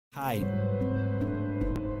Time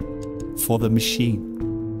for the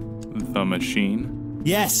machine. The machine?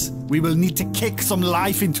 Yes, we will need to kick some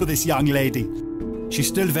life into this young lady. She's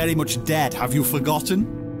still very much dead, have you forgotten?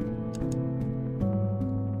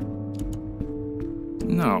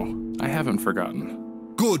 No, I haven't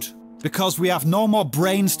forgotten. Good, because we have no more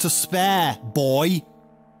brains to spare, boy.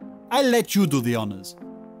 I'll let you do the honors.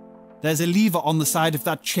 There's a lever on the side of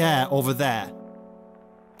that chair over there.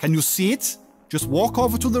 Can you see it? Just walk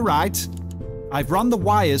over to the right. I've run the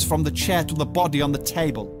wires from the chair to the body on the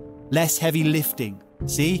table. Less heavy lifting.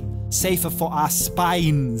 See? Safer for our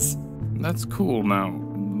spines. That's cool now.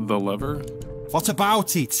 The lever? What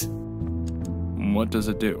about it? What does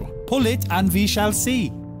it do? Pull it and we shall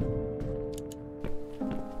see.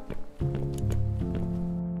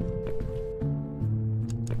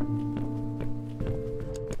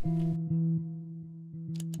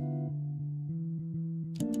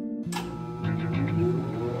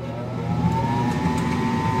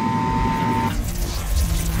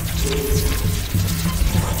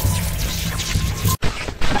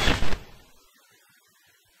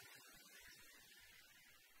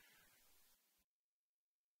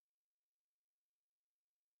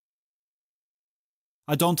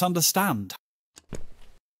 I don't understand.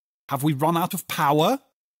 Have we run out of power?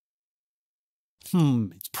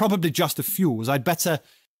 It's probably just a fuse. I'd better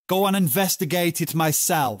go and investigate it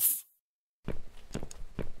myself.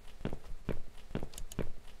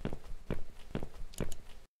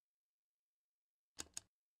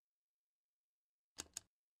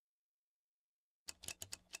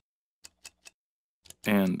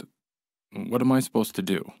 And what am I supposed to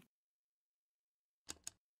do?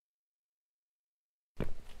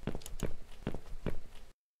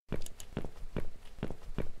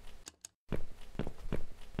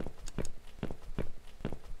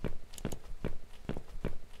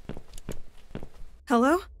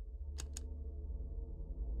 Hello?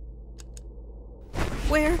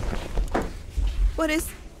 Where? What is...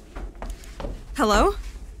 Hello?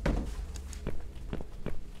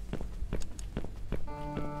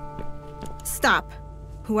 Stop.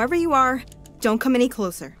 Whoever you are, don't come any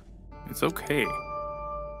closer. It's okay.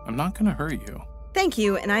 I'm not gonna hurt you. Thank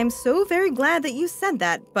you, and I'm so very glad that you said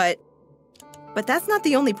that, but that's not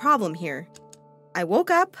the only problem here. I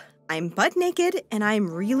woke up, I'm butt naked, and I'm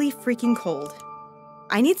really freaking cold.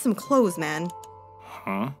 I need some clothes, man.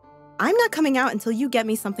 Huh? I'm not coming out until you get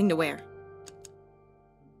me something to wear.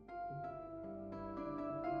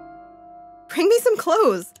 Bring me some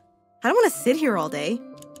clothes. I don't want to sit here all day.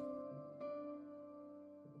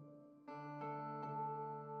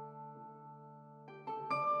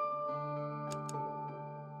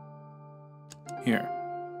 Here.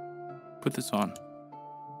 Put this on.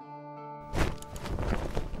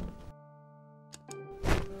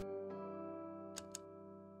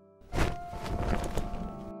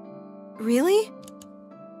 Really?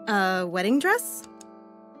 A wedding dress?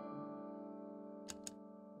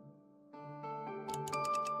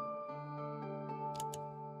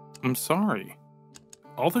 I'm sorry.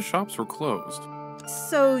 All the shops were closed.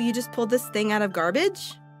 So you just pulled this thing out of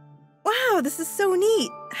garbage? Wow, this is so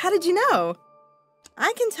neat. How did you know?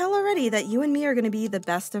 I can tell already that you and me are going to be the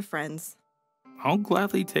best of friends. I'll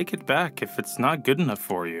gladly take it back if it's not good enough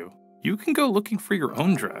for you. You can go looking for your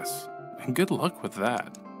own dress. And good luck with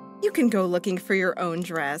that. You can go looking for your own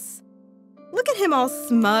dress. Look at him all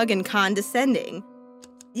smug and condescending.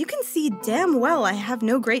 You can see damn well I have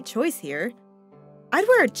no great choice here. I'd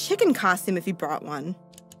wear a chicken costume if you brought one.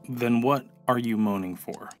 Then what are you moaning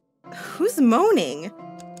for? Who's moaning?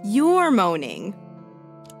 You're moaning.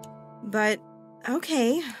 But,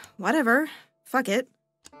 okay, whatever. Fuck it.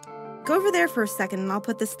 Go over there for a second and I'll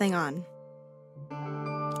put this thing on.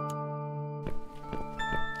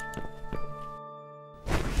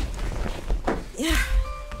 Yeah,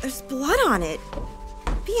 there's blood on it.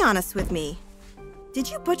 Be honest with me. Did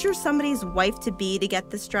you butcher somebody's wife-to-be to get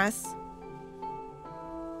this dress?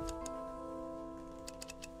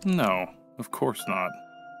 No, of course not.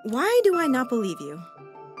 Why do I not believe you?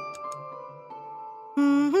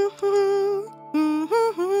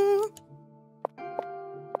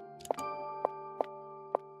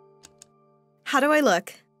 How do I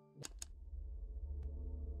look?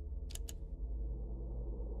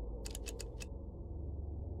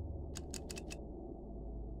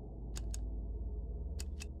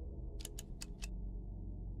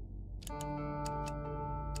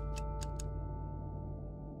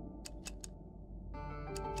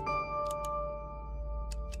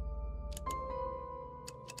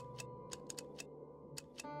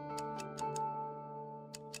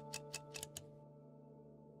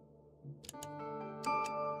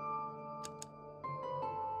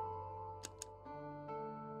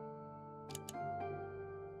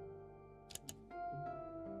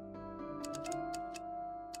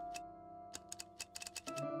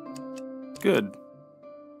 Good.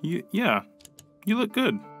 Yeah, you look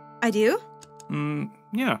good. I do?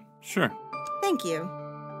 Yeah, sure. Thank you.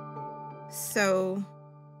 So,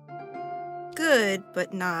 good,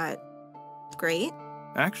 but not great?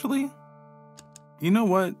 Actually, you know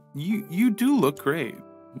what? You do look great.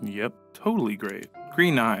 Yep, totally great.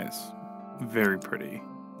 Green eyes. Very pretty.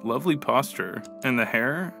 Lovely posture. And the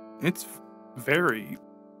hair, it's very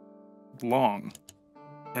long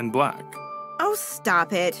and black. Oh,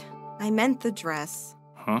 stop it. I meant the dress.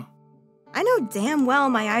 Huh? I know damn well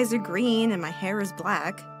my eyes are green and my hair is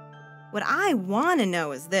black. What I want to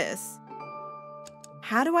know is this.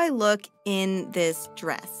 How do I look in this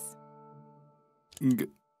dress?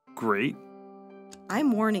 Great.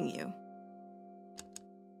 I'm warning you.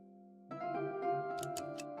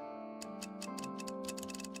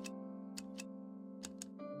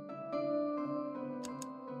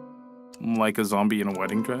 Like a zombie in a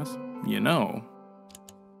wedding dress? You know.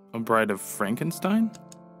 A bride of Frankenstein?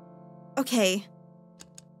 Okay.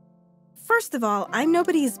 First of all, I'm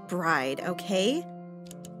nobody's bride, okay?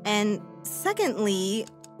 And secondly,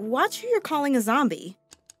 watch who you're calling a zombie.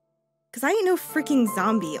 'Cause I ain't no freaking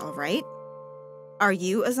zombie, alright? Are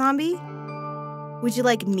you a zombie? Would you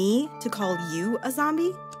like me to call you a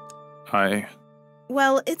zombie?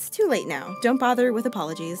 Well, it's too late now. Don't bother with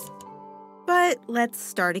apologies. But let's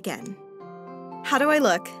start again. How do I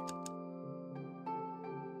look?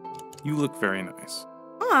 You look very nice.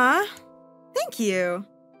 Aw, thank you.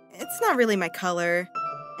 It's not really my color,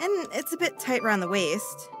 and it's a bit tight around the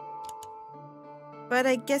waist. But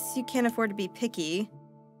I guess you can't afford to be picky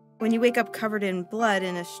when you wake up covered in blood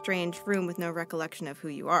in a strange room with no recollection of who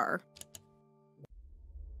you are.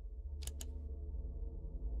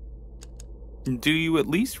 Do you at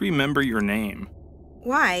least remember your name?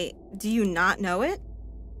 Why? Do you not know it?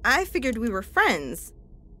 I figured we were friends.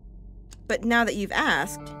 But now that you've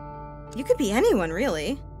asked, you could be anyone,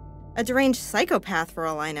 really. A deranged psychopath for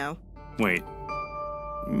all I know. Wait.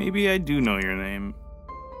 Maybe I do know your name.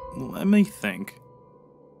 Let me think.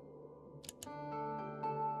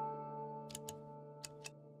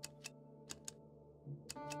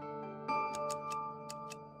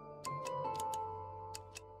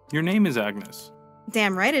 Your name is Agnes.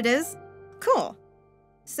 Damn right it is. Cool.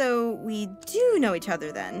 So we do know each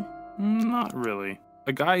other then. Not really.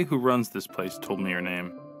 A guy who runs this place told me your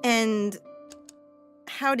name. And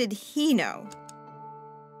how did he know?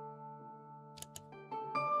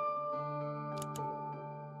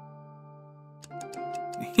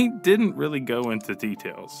 He didn't really go into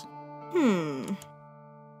details.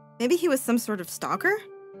 Maybe he was some sort of stalker?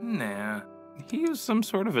 Nah. He was some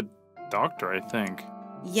sort of a doctor, I think.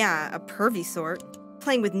 Yeah, a pervy sort.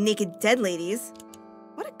 Playing with naked dead ladies.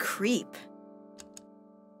 What a creep.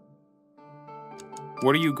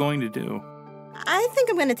 What are you going to do? I think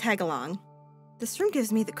I'm gonna tag along. This room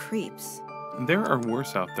gives me the creeps. There are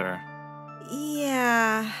worse out there.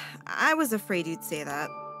 Yeah, I was afraid you'd say that.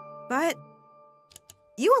 But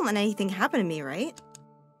you won't let anything happen to me, right?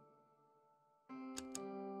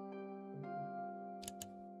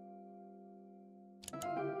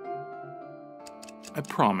 I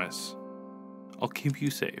promise. I'll keep you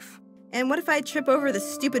safe. And what if I trip over the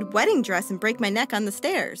stupid wedding dress and break my neck on the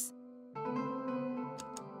stairs?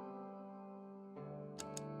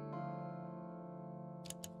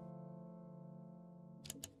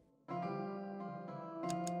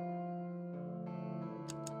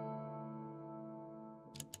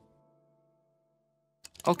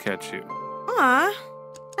 I'll catch you. Aw,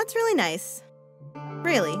 that's really nice.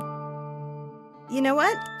 Really. You know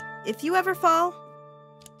what? If you ever fall,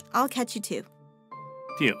 I'll catch you too.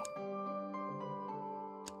 Deal.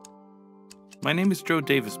 My name is Joe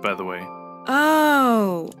Davis, by the way.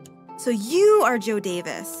 Oh, so you are Joe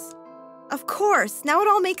Davis. Of course, now it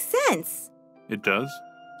all makes sense. It does?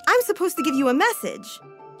 I'm supposed to give you a message.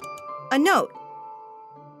 A note.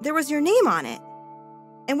 There was your name on it.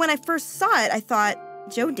 And when I first saw it, I thought,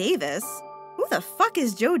 Joe Davis? Who the fuck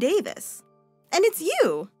is Joe Davis? And it's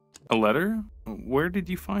you. A letter? Where did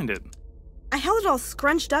you find it? I held it all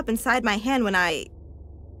scrunched up inside my hand when I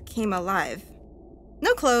came alive.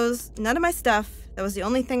 No clothes, none of my stuff. That was the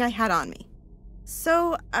only thing I had on me.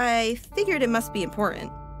 So I figured it must be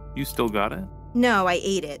important. You still got it? No, I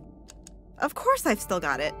ate it. Of course I've still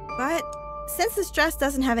got it, but since this dress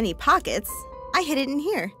doesn't have any pockets, I hid it in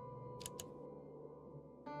here.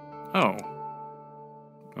 Oh.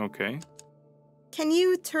 Okay. Can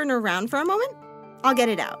you turn around for a moment? I'll get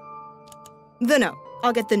it out. The note.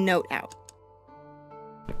 I'll get the note out.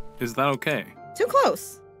 Is that okay? Too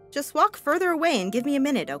close. Just walk further away and give me a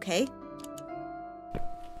minute, okay?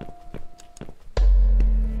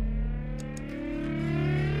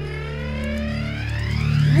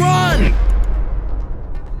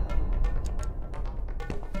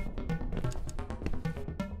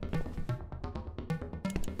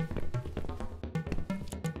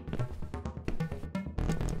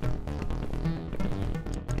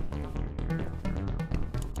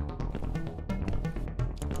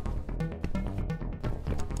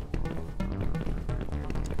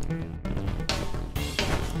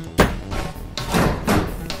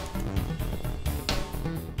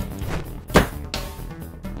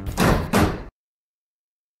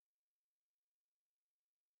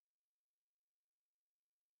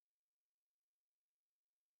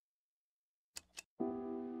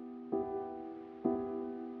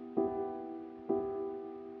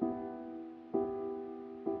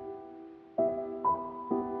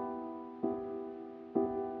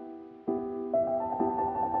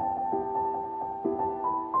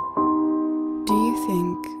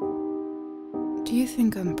 Do you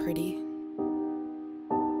think I'm pretty?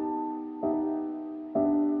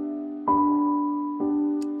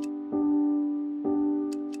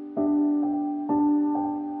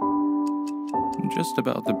 Just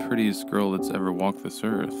about the prettiest girl that's ever walked this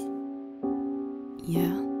earth.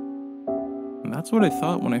 Yeah. And that's what I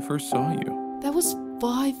thought when I first saw you. That was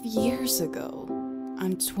 5 years ago.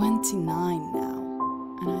 I'm 29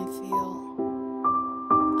 now, and I feel...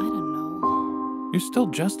 I don't know. You're still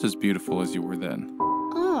just as beautiful as you were then.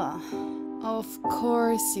 Ah, of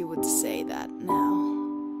course you would say that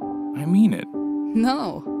now. I mean it.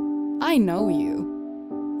 No, I know you.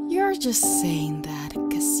 You're just saying that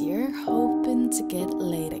because you're hoping to get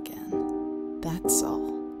laid again. That's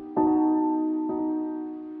all.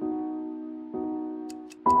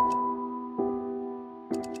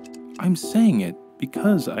 I'm saying it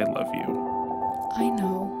because I love you. I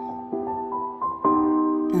know.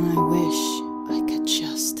 And I wish I could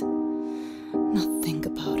just not think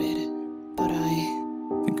about it. But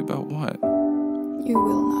I... Think about what? You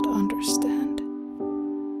will not understand.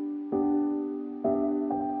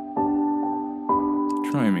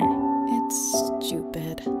 Try me. It's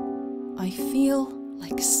stupid. I feel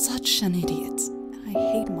like such an idiot, and I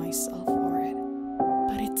hate myself for it.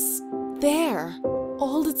 But it's there,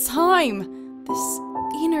 all the time. This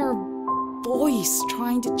inner voice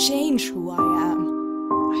trying to change who I am.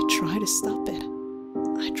 I try to stop it.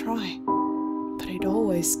 I try. But it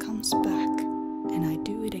always comes back, and I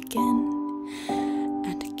do it again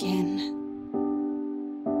and again.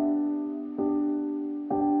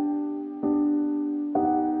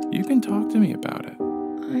 You can talk to me about it.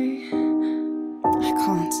 I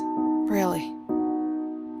can't, really.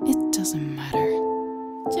 It doesn't matter.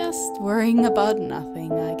 Just worrying about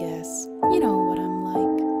nothing, I guess. You know what I'm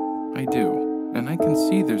like. I do. And I can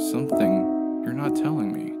see there's something you're not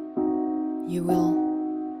telling me. You will.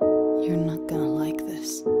 You're not gonna like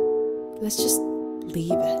this. Let's just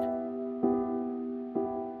leave it.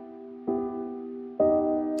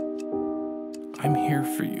 I'm here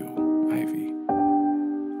for you, Ivy.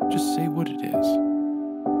 Just say what it is.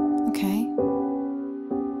 Okay?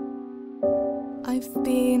 I've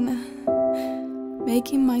been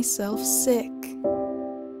making myself sick.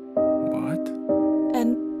 What?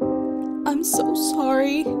 And I'm so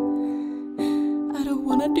sorry. I don't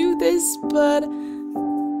want to do this, but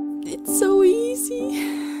it's so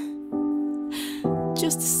easy.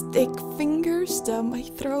 Just stick fingers down my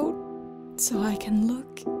throat so I can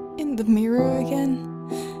look in the mirror again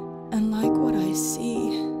and like what I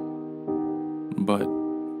see. But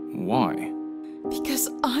why? Because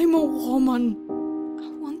I'm a woman. I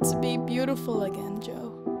want to be beautiful again,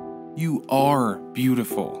 Joe. You are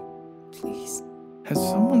beautiful. Please. Has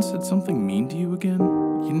someone said something mean to you again?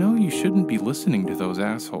 You know you shouldn't be listening to those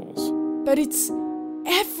assholes. But it's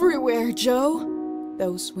everywhere, Joe.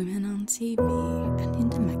 Those women on TV and in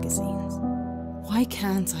the magazines. Why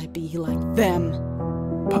can't I be like them?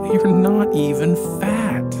 But you're not even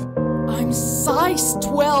fat. I'm size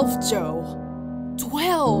 12, Joe.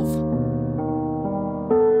 12.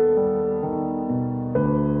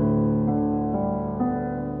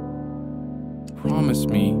 Promise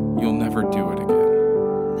me you'll never do it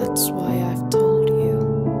again. That's why I've told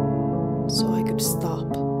you. So I could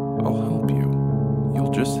stop. I'll help you.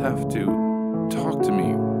 You'll just have to talk to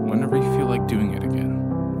me whenever you feel like doing it again.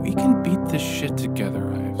 We can beat this shit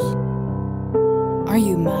together, Ives. Are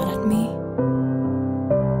you mad at me?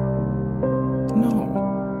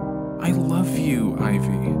 No. I love you,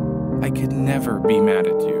 Ivy. I could never be mad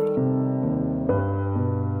at you.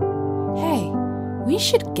 Hey, we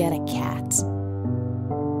should get a cat.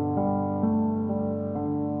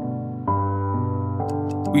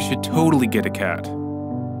 We should totally get a cat.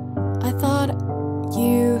 I thought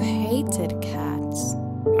you hated cats.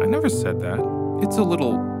 I never said that. It's a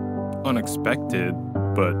little unexpected,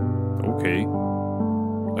 but okay.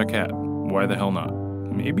 A cat. Why the hell not?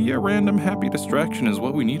 Maybe a random happy distraction is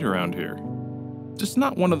what we need around here. Just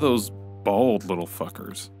not one of those bald little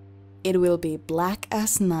fuckers. It will be black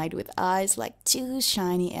as night with eyes like 2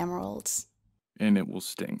 shiny emeralds. And it will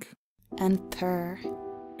stink. And purr.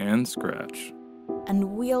 And scratch.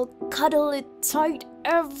 And we'll cuddle it tight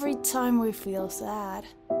every time we feel sad.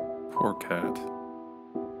 Poor cat.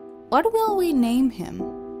 What will we name him?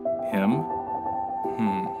 Him?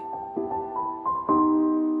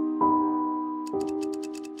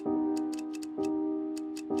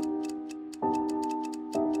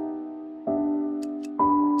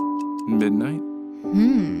 midnight?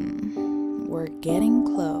 We're getting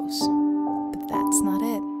close. But that's not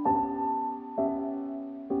it.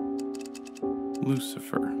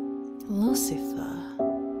 Lucifer. Lucifer.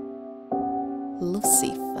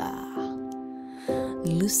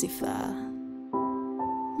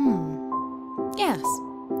 Yes,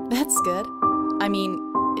 that's good. I mean,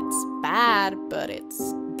 it's bad, but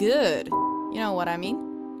it's good. You know what I mean?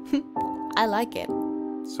 I like it.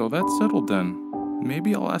 So that's settled then.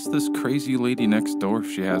 Maybe I'll ask this crazy lady next door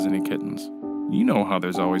if she has any kittens. You know how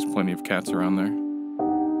there's always plenty of cats around there.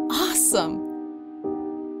 Awesome!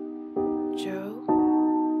 Joe?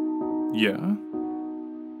 Yeah?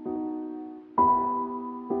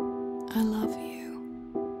 I love you.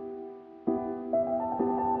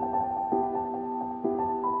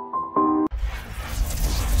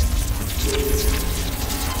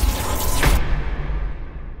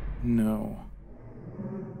 No.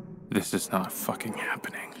 This is not fucking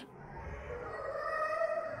happening.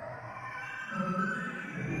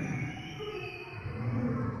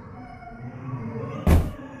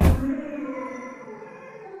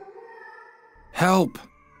 Help!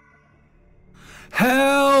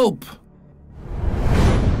 Help!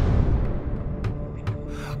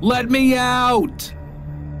 Let me out!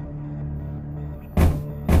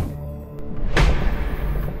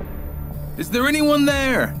 Is there anyone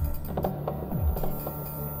there?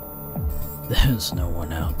 There's no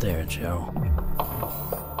one out there, Joe.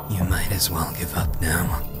 You might as well give up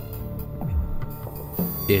now.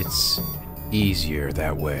 It's easier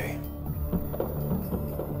that way.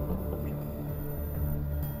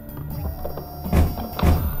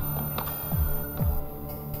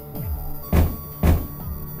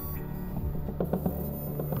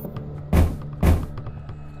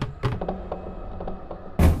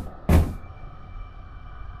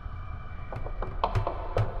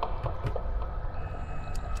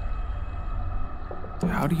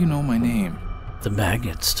 How do you know my name? The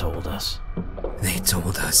maggots told us. They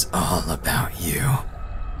told us all about you.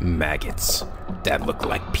 Maggots that look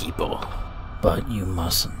like people. But you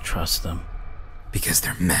mustn't trust them. Because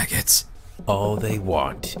they're maggots. All they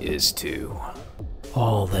want is to...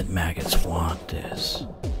 All that maggots want is...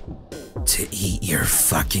 to eat your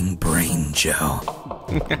fucking brain, Joe.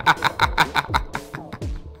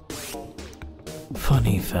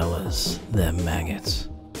 Funny fellas, them maggots.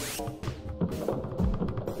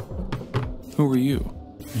 Who are you?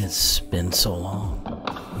 It's been so long.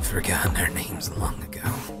 We've forgotten our names long ago.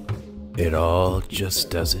 It all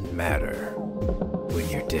just doesn't matter when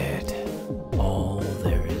you're dead. All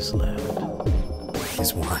there is left.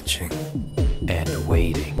 He's watching. And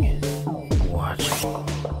waiting. Watching.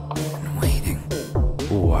 And waiting.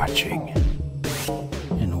 Watching.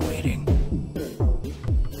 And waiting.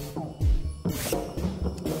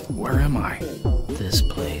 Where am I? This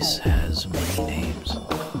place has many names.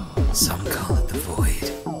 Some call it the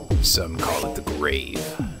void. Some call it the grave.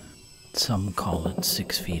 Some call it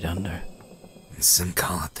 6 feet under. And some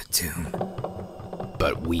call it the tomb.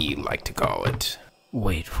 But we like to call it...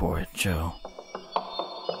 Wait for it, Joe.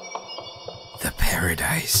 The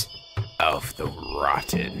paradise. of the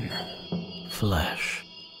rotten. Flesh.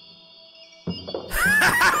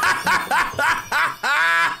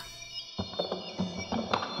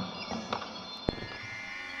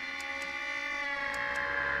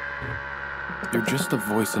 You're just a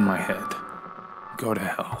voice in my head. Go to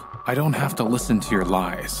hell. I don't have to listen to your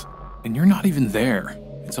lies. And you're not even there.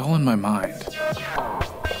 It's all in my mind.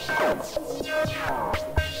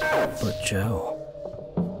 But Joe...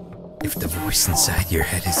 If the voice inside your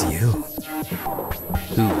head is you,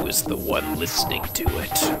 Who is the one listening to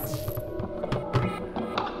it?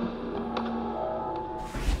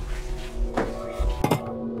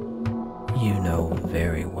 You know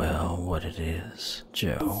very well what it is,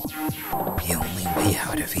 Joe. the only way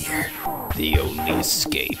out of here. The only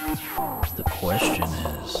escape. The question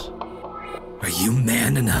is... Are you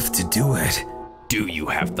man enough to do it? Do you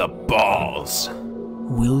have the balls?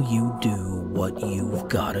 Will you do what you've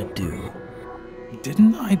gotta do?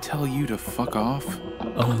 Didn't I tell you to fuck off?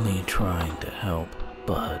 Only trying to help,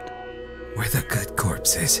 bud. We're the good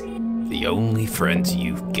corpses. The only friends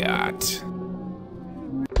you've got.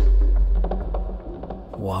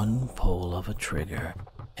 One pull of a trigger,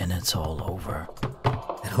 and it's all over.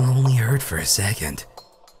 It'll only hurt for a second.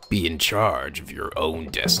 Be in charge of your own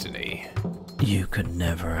destiny. You could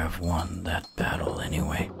never have won that battle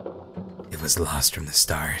anyway. It was lost from the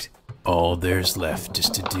start. All there's left is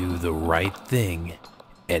to do the right thing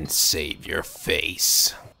and save your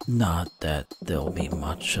face. Not that there'll be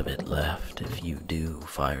much of it left if you do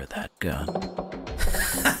fire that gun.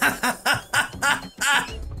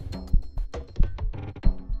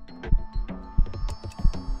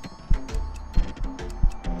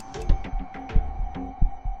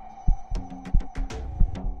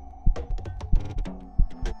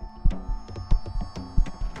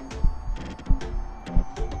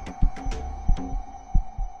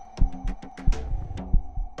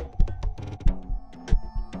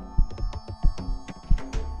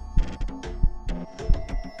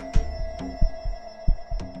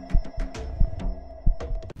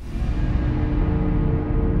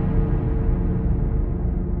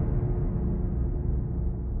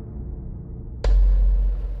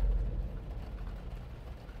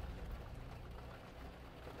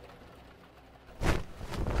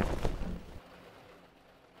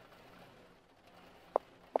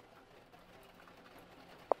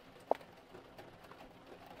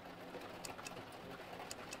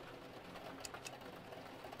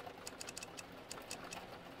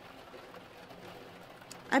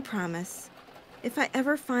 I promise. If I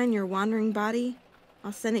ever find your wandering body,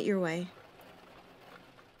 I'll send it your way.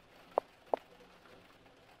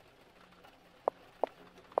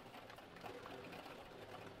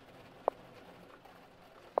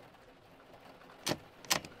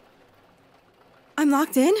 I'm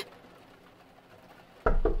locked in?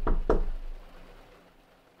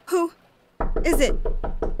 Who is it?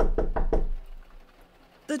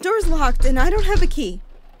 The door's locked and I don't have a key.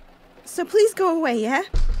 So please go away, yeah?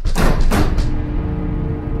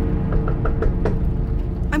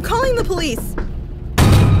 I'm calling the police.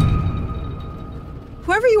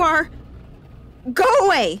 Whoever you are, go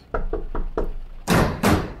away!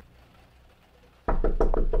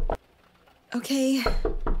 Okay,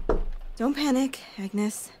 don't panic,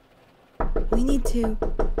 Agnes. We need to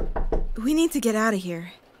get out of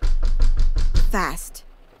here. Fast.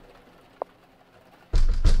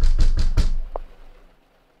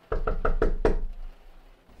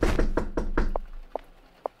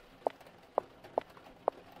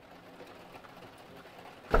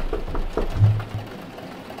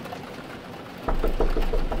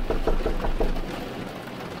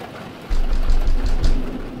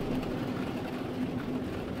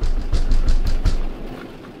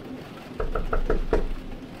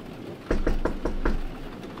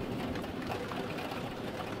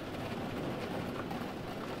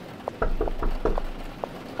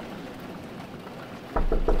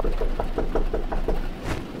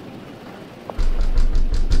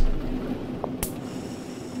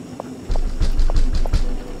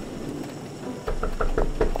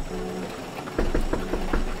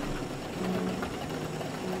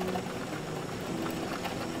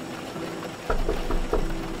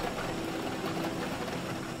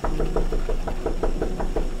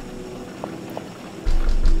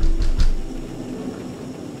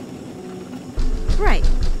 Right.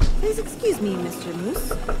 Please excuse me, Mr.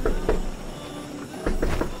 Moose.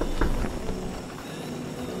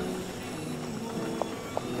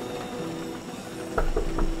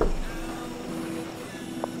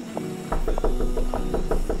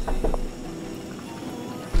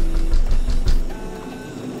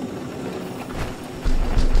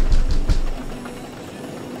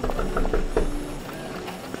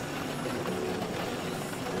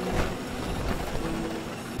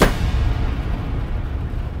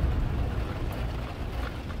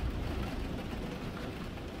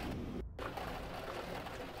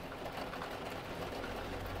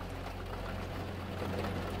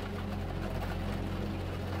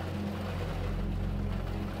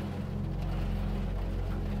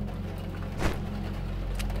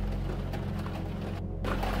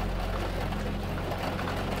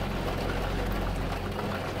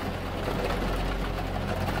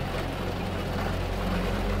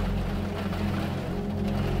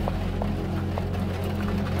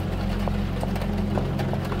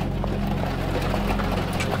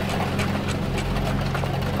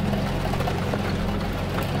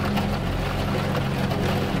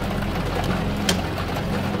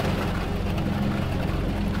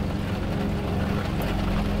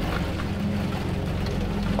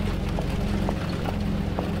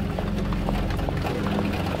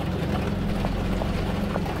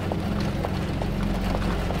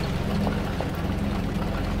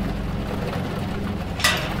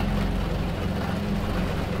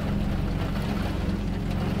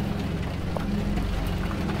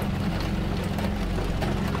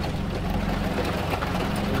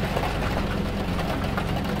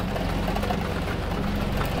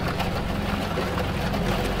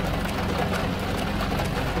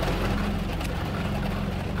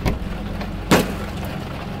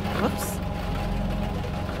 Whoops.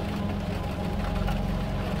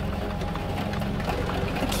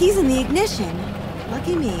 The key's in the ignition.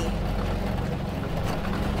 Lucky me.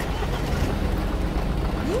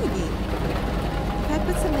 Maybe. If I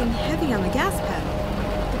put something heavy on the gas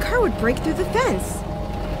pedal, the car would break through the fence.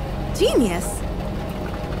 Genius!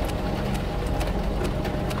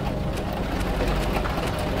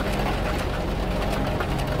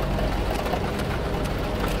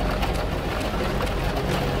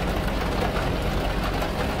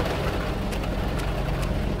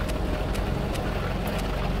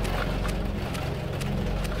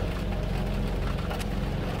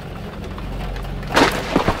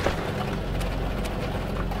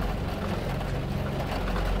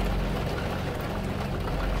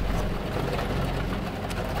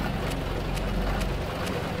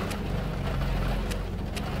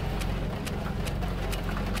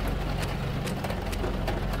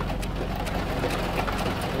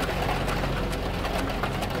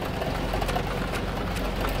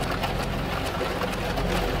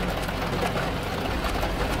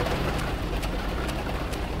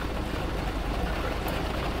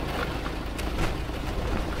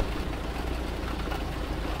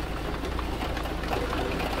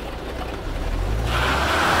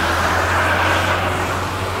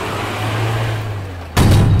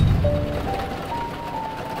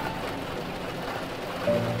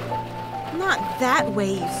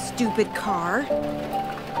 way, you stupid car.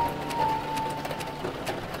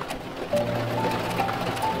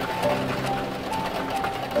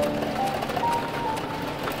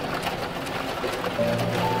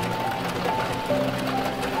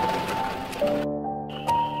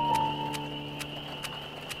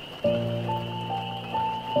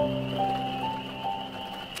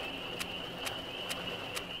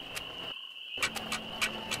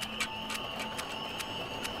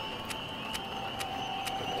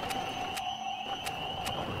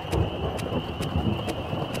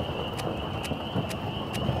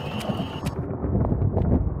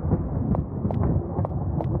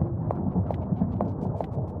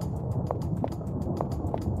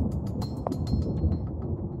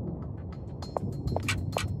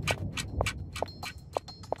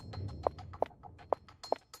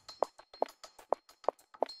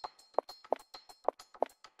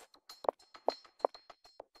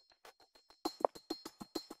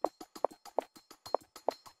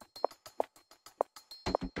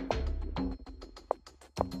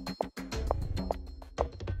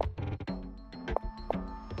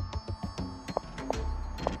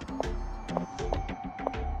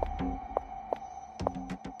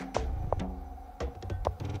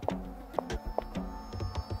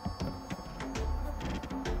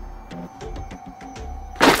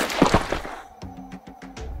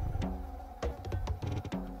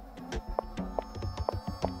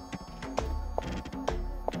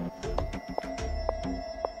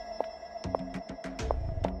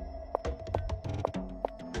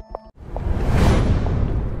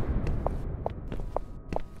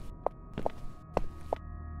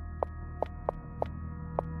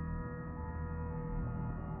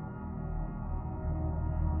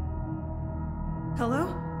 Hello?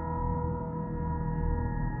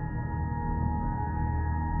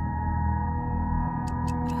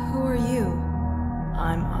 Who are you?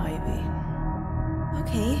 I'm Ivy.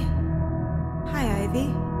 Okay. Hi,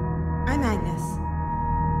 Ivy. I'm Agnes.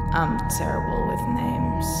 I'm terrible with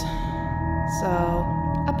names, so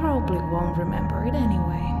I probably won't remember it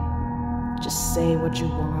anyway. Just say what you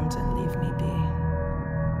want and leave me be.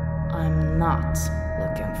 I'm not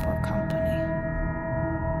looking for company.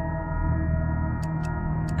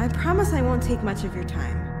 I promise I won't take much of your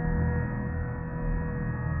time.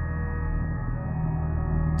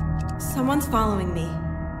 Someone's following me.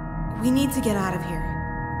 We need to get out of here.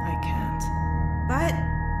 I can't. But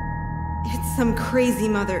it's some crazy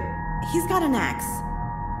mother. He's got an axe.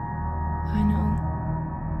 I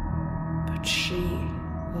know. But she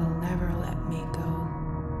will never let me go.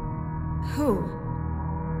 Who?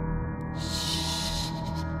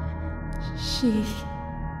 She.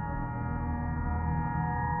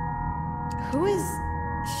 Who is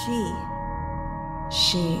she?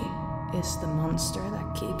 She is the monster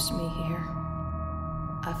that keeps me here.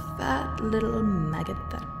 A fat little maggot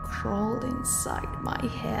that crawled inside my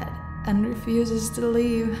head and refuses to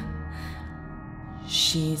leave.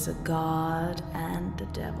 She's a god and a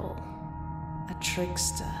devil, a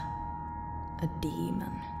trickster, a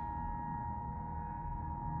demon.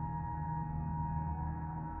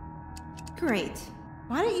 Great.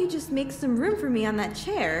 Why don't you just make some room for me on that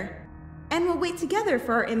chair? And we'll wait together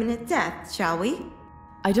for our imminent death, shall we?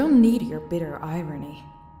 I don't need your bitter irony.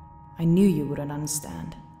 I knew you wouldn't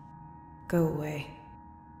understand. Go away.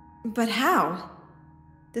 But how?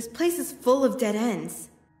 This place is full of dead ends.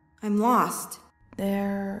 I'm lost.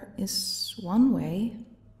 There is one way.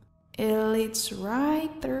 It leads right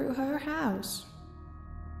through her house.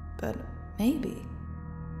 But maybe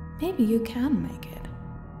you can make it.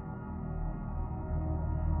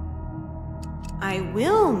 I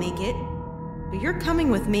will make it, but you're coming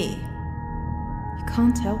with me. You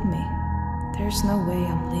can't help me. There's no way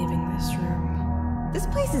I'm leaving this room. This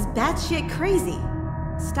place is batshit crazy.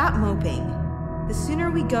 Stop moping. The sooner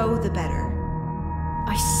we go, the better.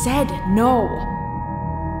 I said no!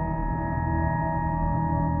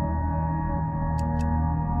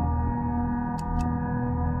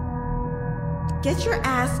 Get your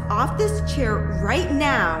ass off this chair right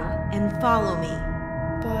now and follow me.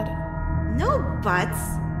 But No buts.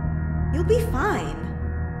 You'll be fine.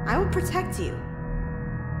 I will protect you.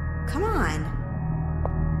 Come on.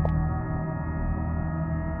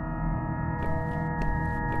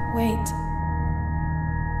 wait.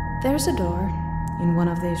 There's a door in one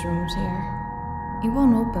of these rooms here. It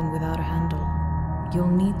won't open without a handle.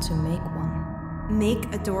 You'll need to make one.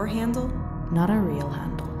 Make a door handle? Not a real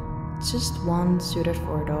handle. Just one suited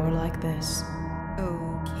for a door like this.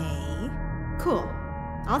 Okay. Cool.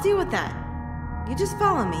 I'll deal with that. You just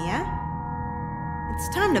follow me, yeah? It's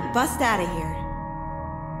time to bust out of here.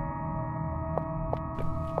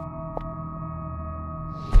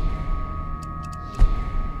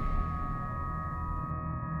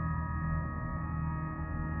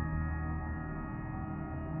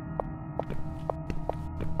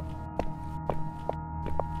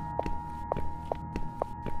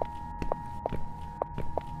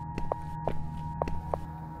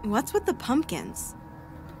 What's with the pumpkins?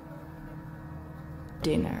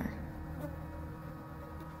 Dinner.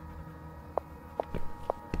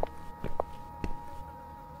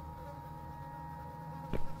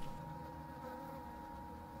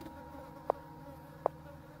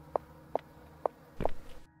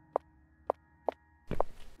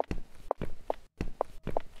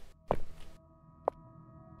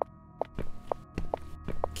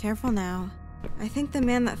 Careful now. I think the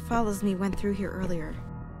man that follows me went through here earlier.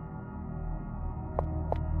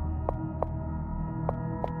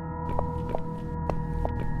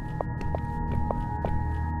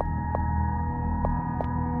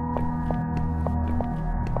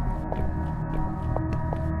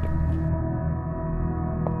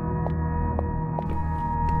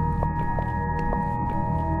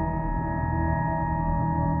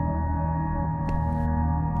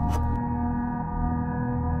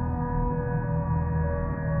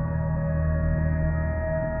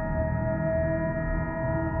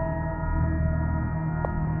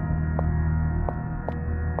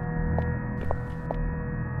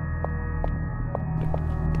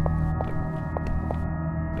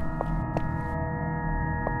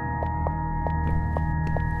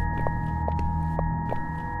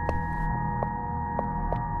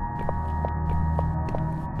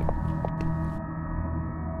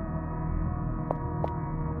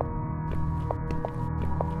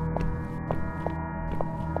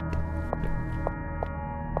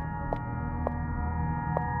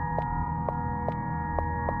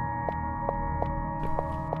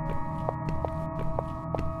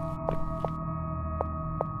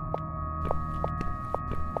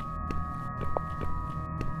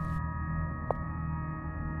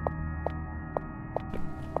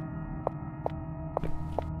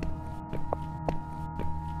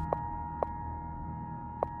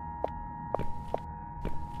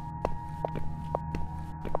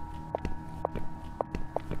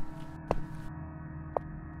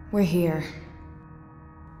 We're here.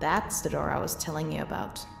 That's the door I was telling you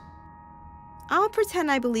about. I'll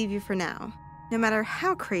pretend I believe you for now, no matter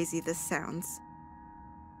how crazy this sounds.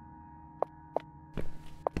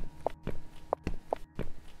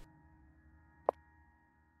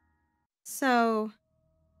 So,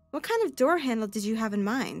 what kind of door handle did you have in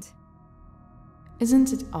mind?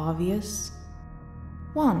 Isn't it obvious?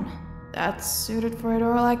 One that's suited for a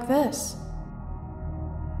door like this.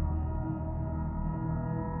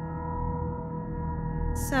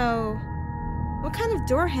 So, what kind of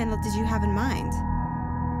door handle did you have in mind?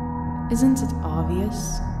 Isn't it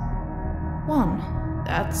obvious? One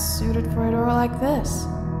that's suited for a door like this.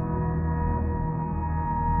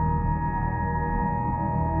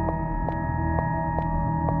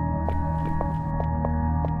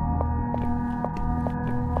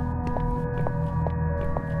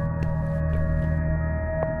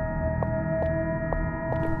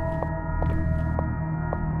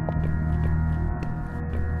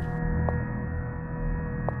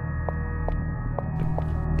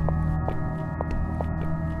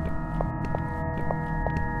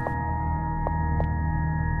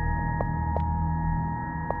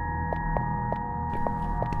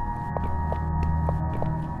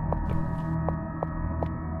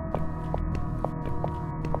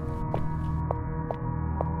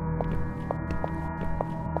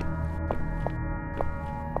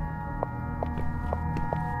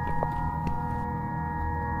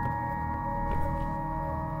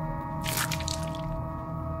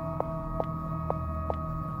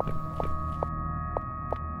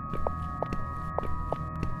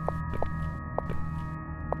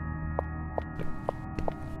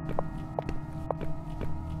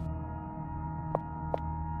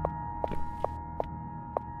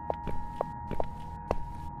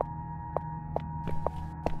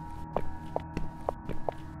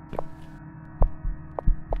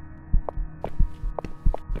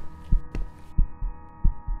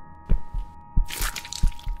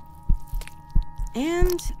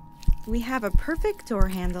 And we have a perfect door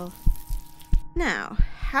handle. Now,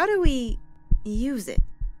 how do we use it?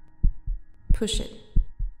 Push it.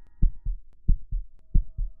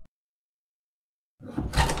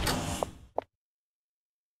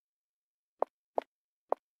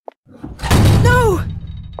 No!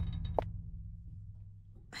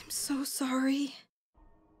 I'm so sorry.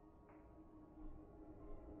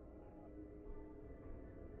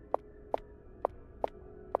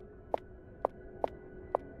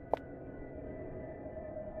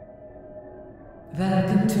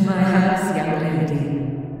 Welcome to my house, young lady.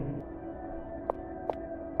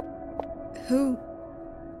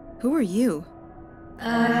 Who are you?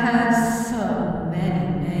 I have so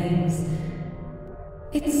many names.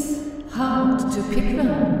 It's hard to pick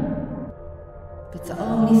them. But the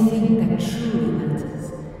only thing that truly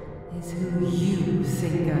matters is who you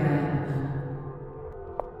think I am.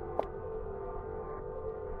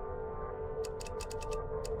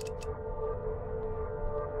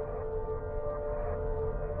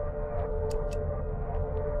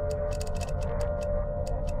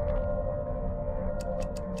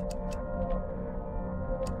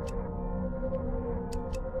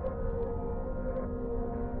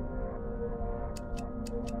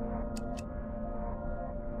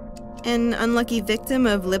 An unlucky victim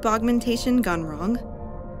of lip augmentation gone wrong?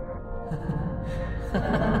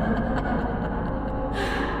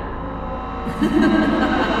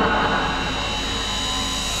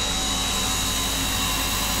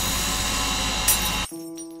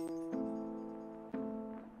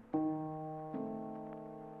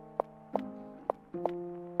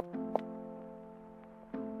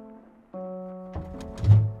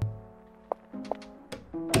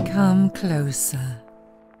 Come closer.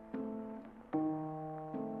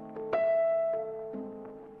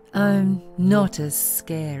 I'm not as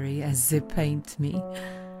scary as they paint me.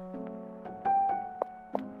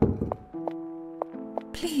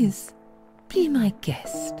 Please, be my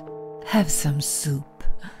guest. Have some soup.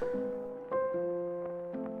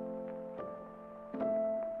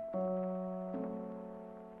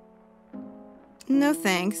 No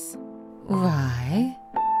thanks. Why?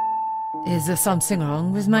 Is there something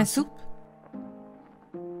wrong with my soup?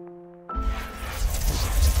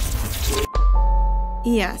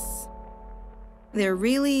 Yes. There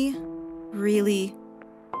really, really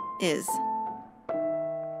is.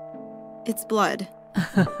 It's blood.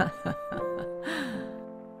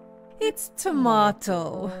 It's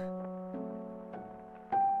tomato.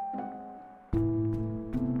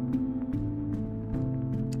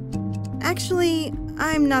 Actually,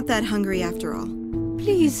 I'm not that hungry after all.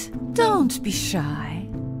 Please, don't be shy.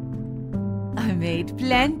 I made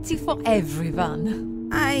plenty for everyone.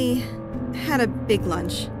 I had a big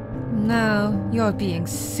lunch. No, you're being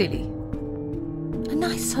silly. A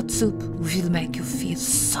nice hot soup will make you feel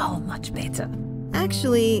so much better.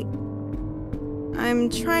 Actually, I'm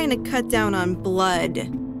trying to cut down on blood.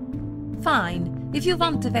 Fine, if you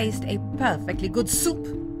want to waste a perfectly good soup.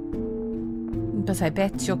 But I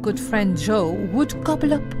bet your good friend Joe would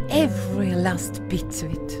gobble up every last bit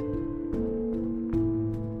of it.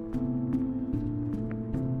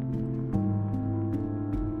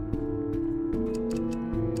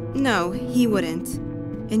 No, he wouldn't.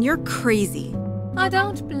 And you're crazy. I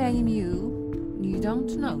don't blame you. You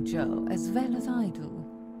don't know Joe as well as I do.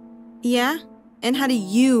 Yeah? And how do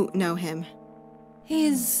you know him?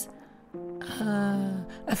 He's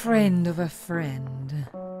a friend of a friend.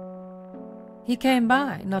 He came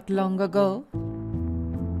by not long ago.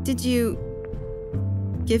 Did you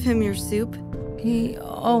give him your soup? He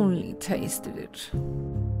only tasted it.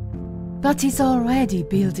 But he's already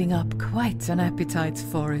building up quite an appetite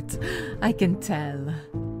for it, I can tell.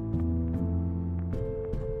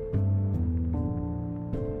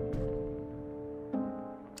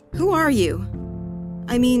 Who are you?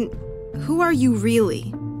 I mean, who are you really?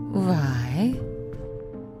 Why?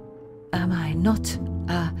 Am I not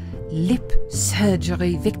a lip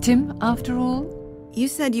surgery victim, after all? You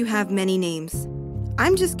said you have many names.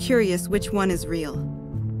 I'm just curious which one is real.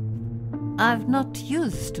 I've not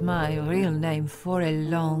used my real name for a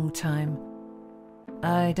long time.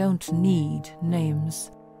 I don't need names.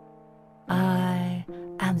 I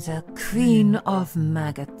am the Queen of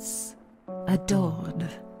Maggots, adored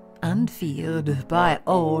and feared by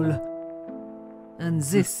all. And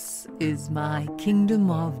this is my kingdom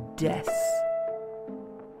of death.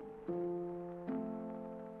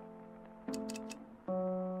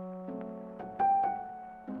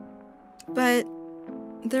 But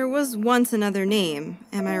there was once another name,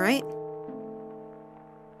 am I right?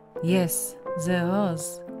 Yes, there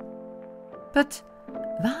was. But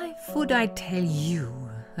why would I tell you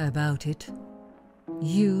about it?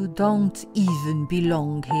 You don't even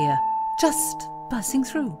belong here, just passing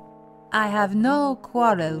through. I have no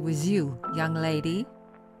quarrel with you, young lady.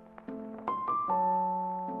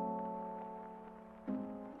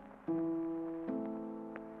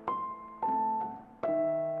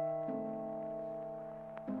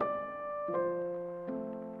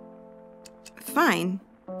 Fine.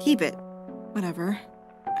 Keep it. Whatever.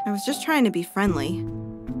 I was just trying to be friendly.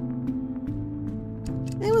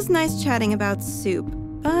 It was nice chatting about soup,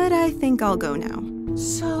 but I think I'll go now.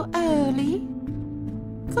 So early?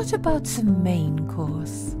 What about the main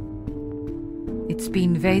course? It's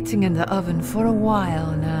been waiting in the oven for a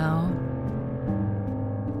while now.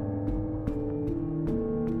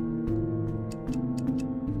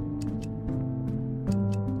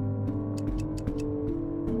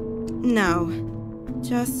 No.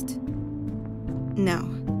 Just... no.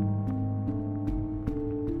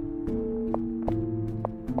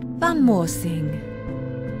 One more thing.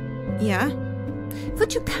 Yeah?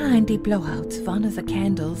 Would you kindly blow out one of the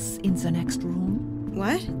candles in the next room?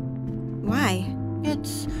 What? Why?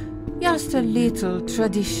 It's just a little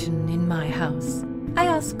tradition in my house. I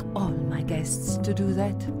ask all my guests to do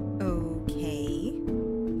that. Okay.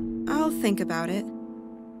 I'll think about it.